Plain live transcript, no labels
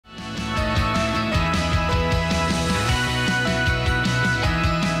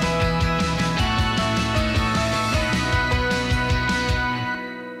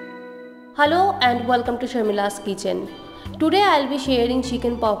Hello and welcome to Sharmilazkitchen. Today I'll be sharing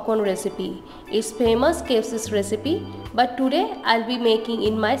chicken popcorn recipe. It's famous KFC's recipe, but today I'll be making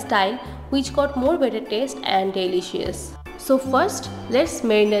in my style, which got more better taste and delicious. So first, let's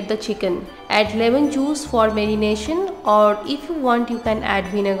marinate the chicken. Add lemon juice for marination, or if you want you can add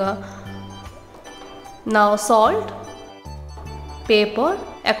vinegar. Now salt, pepper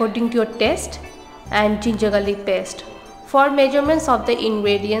according to your taste, and ginger garlic paste. For measurements of the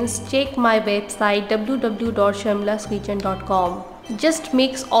ingredients, check my website www.sharmilazkitchen.com. Just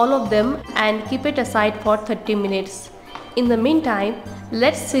mix all of them and keep it aside for 30 minutes. In the meantime,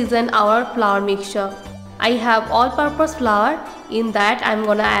 let's season our flour mixture. I have all-purpose flour. In that I'm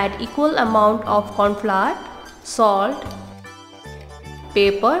gonna add equal amount of corn flour, salt,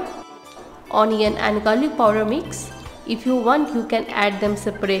 pepper, onion and garlic powder mix. If you want you can add them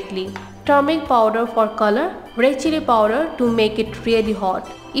separately. Turmeric powder for color, red chili powder to make it really hot.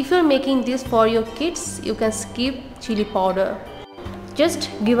 If you're making this for your kids, you can skip chili powder.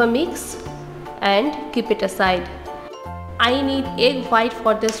 Just give a mix and keep it aside. I need egg white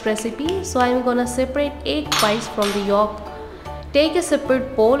for this recipe, so I'm gonna separate egg whites from the yolk. Take a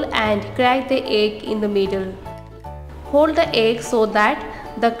separate bowl and crack the egg in the middle. Hold the egg so that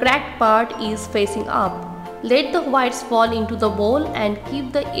the cracked part is facing up. Let the whites fall into the bowl and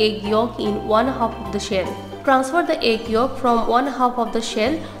keep the egg yolk in one half of the shell. Transfer the egg yolk from one half of the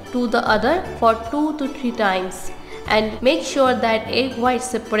shell to the other for 2 to 3 times and make sure that egg whites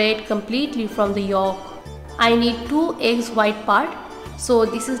separate completely from the yolk. I need 2 eggs white part, so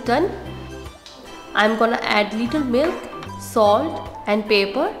this is done. I'm gonna add little milk, salt and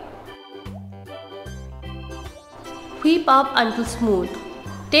pepper. Whip up until smooth.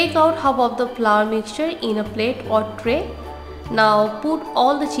 Take out half of the flour mixture in a plate or tray. Now put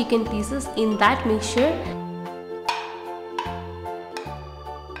all the chicken pieces in that mixture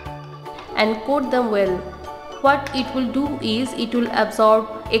and coat them well. What it will do is it will absorb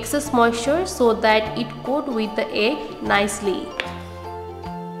excess moisture so that it coat with the egg nicely.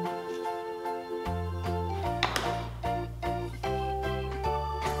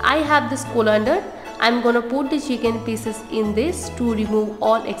 I have this colander. I'm gonna put the chicken pieces in this to remove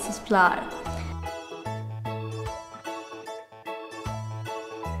all excess flour.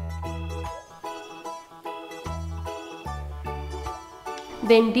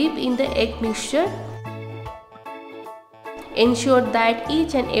 Then dip in the egg mixture. Ensure that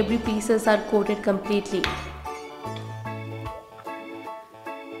each and every pieces are coated completely.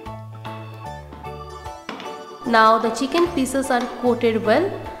 Now the chicken pieces are coated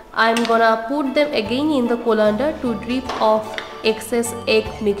well. I'm gonna put them again in the colander to drip off excess egg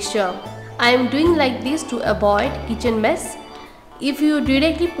mixture. I am doing like this to avoid kitchen mess. If you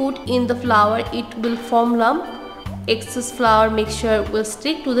directly put in the flour, it will form lump. Excess flour mixture will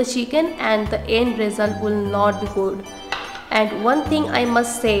stick to the chicken and the end result will not be good. And one thing I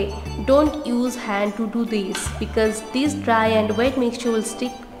must say, don't use hand to do this because this dry and wet mixture will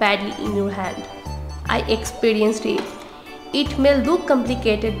stick badly in your hand. I experienced it. It may look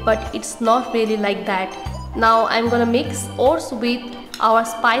complicated, but it's not really like that. Now I'm gonna mix oats with our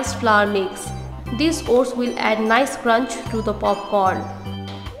spiced flour mix. This oats will add nice crunch to the popcorn.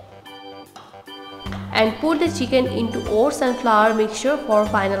 And put the chicken into oats and flour mixture for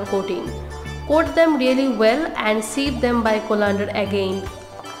final coating. Coat them really well and sieve them by colander again.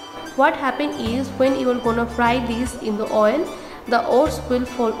 What happens is when you are gonna fry these in the oil, the oats will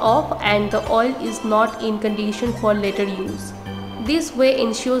fall off and the oil is not in condition for later use. This way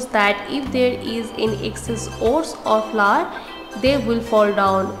ensures that if there is any excess oats or flour, they will fall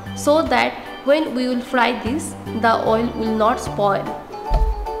down so that when we will fry this, the oil will not spoil.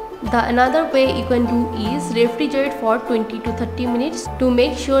 The another way you can do is refrigerate for 20 to 30 minutes to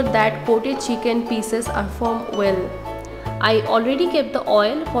make sure that coated chicken pieces are firm well. I already kept the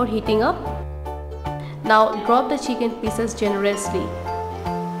oil for heating up. Now drop the chicken pieces generously.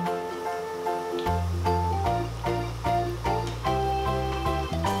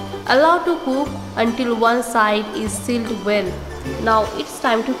 Allow to cook until one side is sealed well. Now it's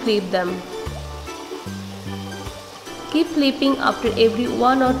time to flip them. Keep flipping after every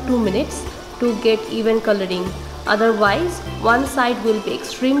 1 or 2 minutes to get even coloring. Otherwise, one side will be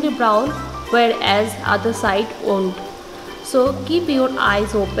extremely brown whereas other side won't. So keep your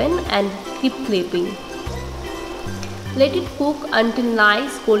eyes open and keep flipping. Let it cook until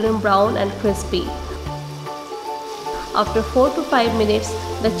nice golden brown and crispy. After 4 to 5 minutes,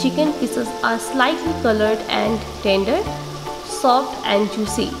 the chicken pieces are slightly colored and tender, soft and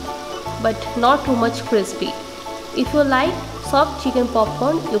juicy, but not too much crispy. If you like soft chicken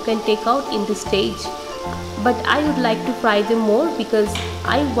popcorn, you can take out in this stage. but I would like to fry them more because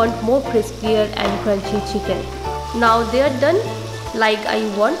I want more crispier and crunchy chicken. Now they are done like I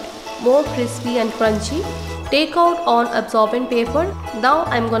want, more crispy and crunchy. Take out on absorbent paper. Now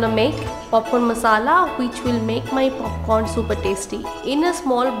I'm gonna make popcorn masala, which will make my popcorn super tasty. In a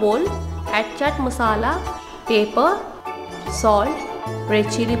small bowl, add chaat masala, pepper, salt,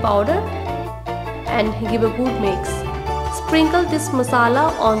 red chili powder and give a good mix. Sprinkle this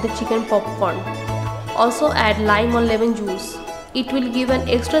masala on the chicken popcorn. Also add lime or lemon juice. It will give an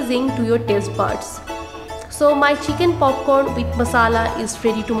extra zing to your taste buds. So my chicken popcorn with masala is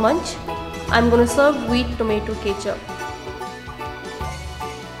ready to munch. I'm gonna serve with tomato ketchup.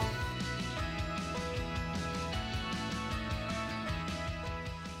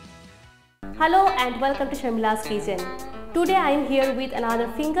 Hello and welcome to Sharmilazkitchen. Today I am here with another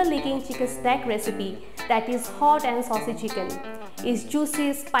finger-licking chicken snack recipe that is hot and saucy chicken. It's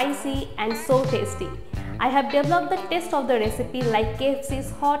juicy, spicy and so tasty. I have developed the taste of the recipe like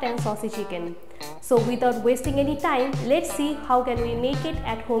KFC's hot and saucy chicken. So without wasting any time, let's see how can we make it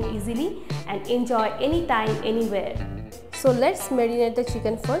at home easily and enjoy anytime, anywhere. So let's marinate the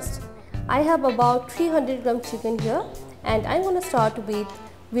chicken first. I have about 300 gram chicken here and I'm going to start with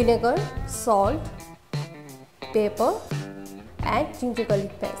vinegar, salt, pepper and ginger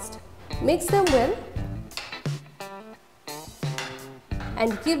garlic paste. Mix them well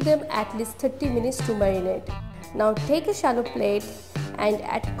and give them at least 30 minutes to marinate. Now take a shallow plate and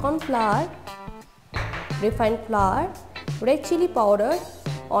add corn flour, refined flour, red chili powder,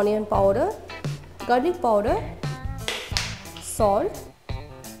 onion powder, garlic powder, salt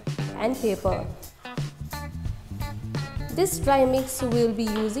and pepper. This dry mix we will be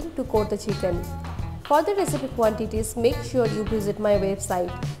using to coat the chicken. For the recipe quantities, make sure you visit my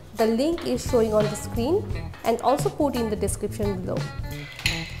website. The link is showing on the screen and also put in the description below.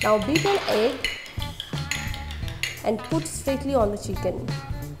 Now beat an egg and put straightly on the chicken.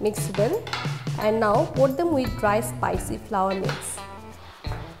 Mix well and now coat them with dry spicy flour mix.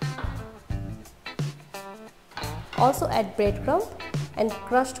 Also add breadcrumb and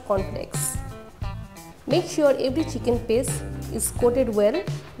crushed cornflakes. Make sure every chicken piece is coated well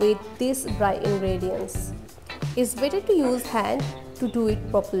with these dry ingredients. It's better to use hand to do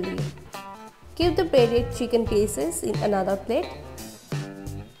it properly. Keep the breaded chicken pieces in another plate.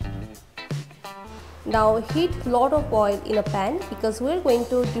 Now heat lot of oil in a pan because we are going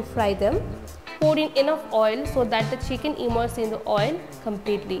to deep fry them. Pour in enough oil so that the chicken immerses in the oil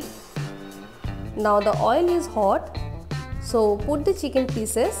completely. Now the oil is hot, so put the chicken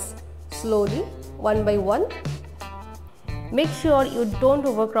pieces slowly one by one. Make sure you don't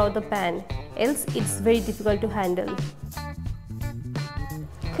overcrowd the pan, else it's very difficult to handle.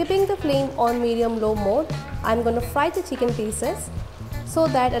 Keeping the flame on medium-low mode, I'm going to fry the chicken pieces so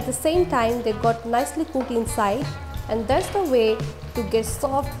that at the same time they got nicely cooked inside, and that's the way to get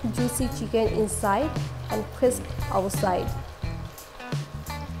soft juicy chicken inside and crisp outside.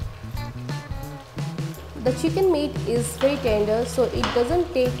 The chicken meat is very tender, so it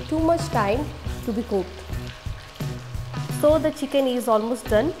doesn't take too much time to be cooked. So the chicken is almost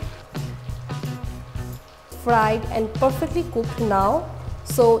done, fried and perfectly cooked now,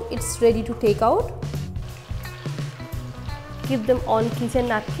 so it's ready to take out. Keep them on kitchen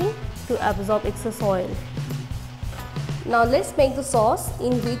napkin to absorb excess oil. Now let's make the sauce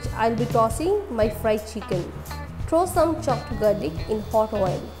in which I'll be tossing my fried chicken. Throw some chopped garlic in hot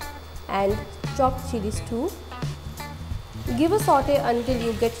oil and chopped chilies too. Give a saute until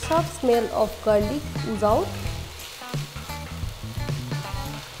you get sharp smell of garlic ooze out.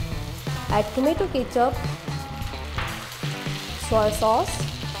 Add tomato ketchup, soy sauce.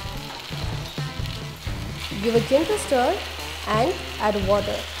 Give a gentle stir and add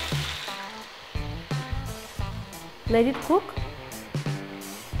water. Let it cook.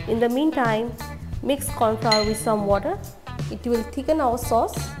 In the meantime, mix corn flour with some water. It will thicken our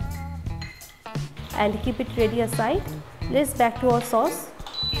sauce and keep it ready aside. Let's back to our sauce.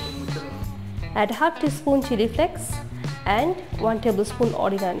 Add half teaspoon chili flakes and 1 tablespoon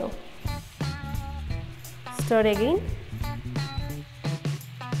oregano. Stir again.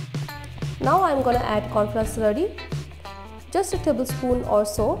 Now I'm gonna add corn flour slurry, just a tablespoon or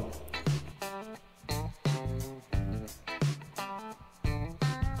so.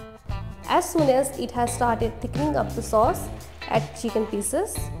 As soon as it has started thickening up the sauce, add chicken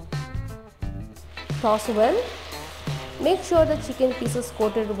pieces. Toss well. Make sure the chicken pieces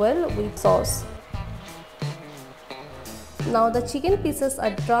coated well with sauce. Now the chicken pieces are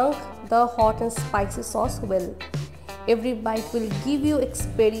drunk the hot and spicy sauce well. Every bite will give you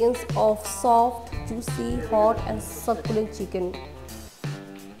experience of soft, juicy, hot and succulent chicken.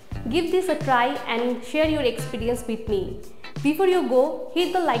 Give this a try and share your experience with me. Before you go,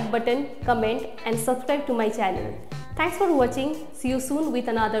 hit the like button, comment and subscribe to my channel. Thanks for watching. See you soon with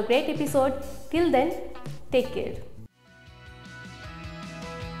another great episode. Till then, take care.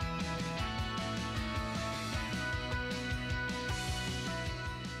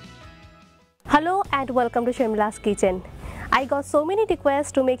 Hello and welcome to Sharmilazkitchen. I got so many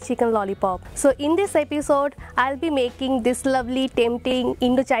requests to make chicken lollipop. So in this episode, I'll be making this lovely tempting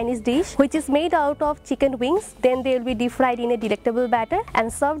Indo-Chinese dish which is made out of chicken wings. Then they'll be deep fried in a delectable batter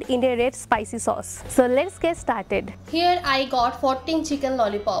and served in a red spicy sauce. So let's get started. Here I got 14 chicken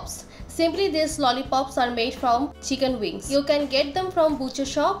lollipops. Simply these lollipops are made from chicken wings. You can get them from butcher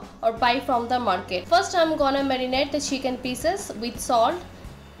shop or buy from the market. First I'm gonna marinate the chicken pieces with salt,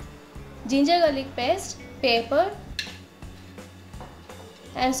 ginger garlic paste, pepper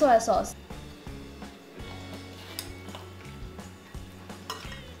and soy sauce.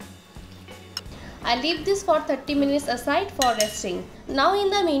 I leave this for 30 minutes aside for resting. Now in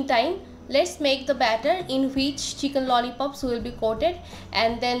the meantime, let's make the batter in which chicken lollipops will be coated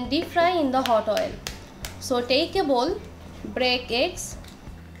and then deep fry in the hot oil. So take a bowl, break eggs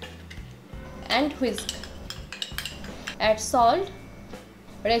and whisk. Add salt,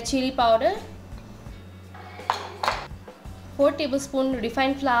 red chili powder, 4 tablespoons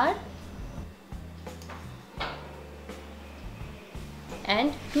refined flour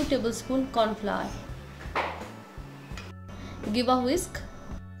and 2 tablespoons corn flour. Give a whisk.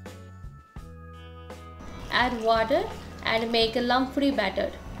 Add water and make a lump-free batter.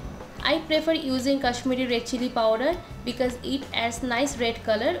 I prefer using Kashmiri red chili powder because it adds nice red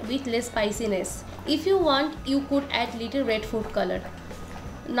color with less spiciness. If you want, you could add little red food color.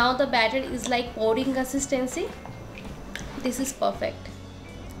 Now the batter is like pouring consistency. This is perfect.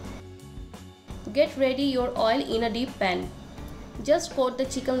 Get ready your oil in a deep pan. Just coat the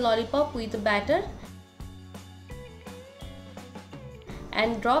chicken lollipop with the batter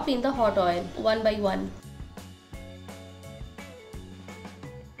and drop in the hot oil one by one.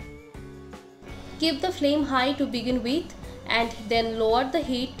 Keep the flame high to begin with and then lower the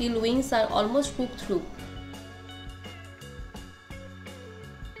heat till wings are almost cooked through.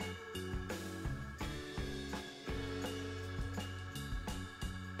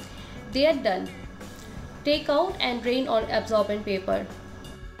 They are done. Take out and drain on absorbent paper.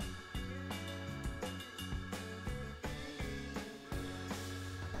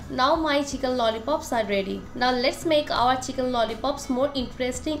 Now my chicken lollipops are ready. Now let's make our chicken lollipops more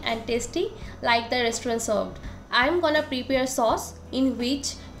interesting and tasty like the restaurant served. I am gonna prepare sauce in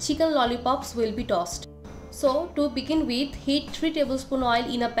which chicken lollipops will be tossed. So to begin with, heat 3 tablespoons oil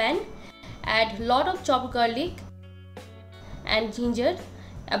in a pan. Add lot of chopped garlic and ginger,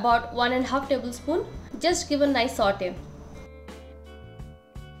 about 1.5 tablespoons. Just give a nice saute.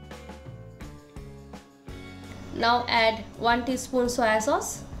 Now add 1 teaspoon soy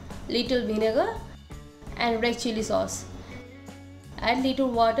sauce, little vinegar and red chili sauce. Add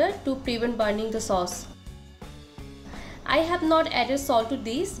little water to prevent burning the sauce. I have not added salt to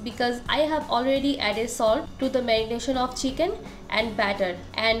this because I have already added salt to the marination of chicken and batter,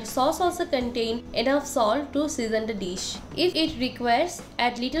 and sauce also contains enough salt to season the dish. If it requires,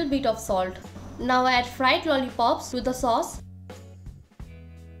 add little bit of salt. Now add fried lollipops to the sauce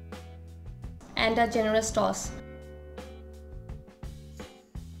and a generous toss.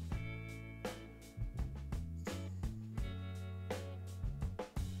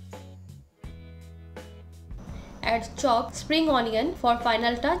 Add chopped spring onion for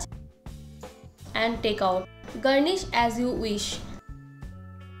final touch and take out. Garnish as you wish.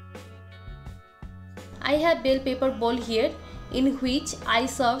 I have bell pepper bowl here in which I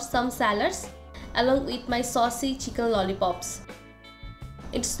serve some salads along with my saucy chicken lollipops.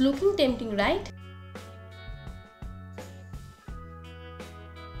 It's looking tempting, right?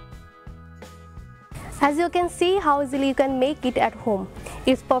 As you can see how easily you can make it at home.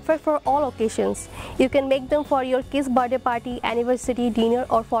 It's perfect for all occasions. You can make them for your kid's birthday party, anniversary, dinner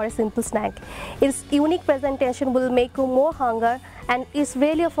or for a simple snack. Its unique presentation will make you more hunger and it's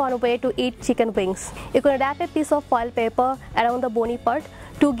really a fun way to eat chicken wings. You can wrap a piece of foil paper around the bony part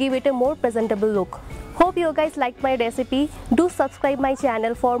to give it a more presentable look. Hope you guys liked my recipe. Do subscribe my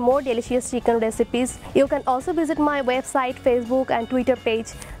channel for more delicious chicken recipes. You can also visit my website, Facebook and Twitter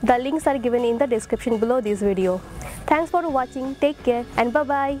page. The links are given in the description below this video. Thanks for watching. Take care and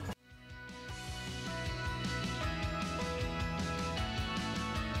bye-bye.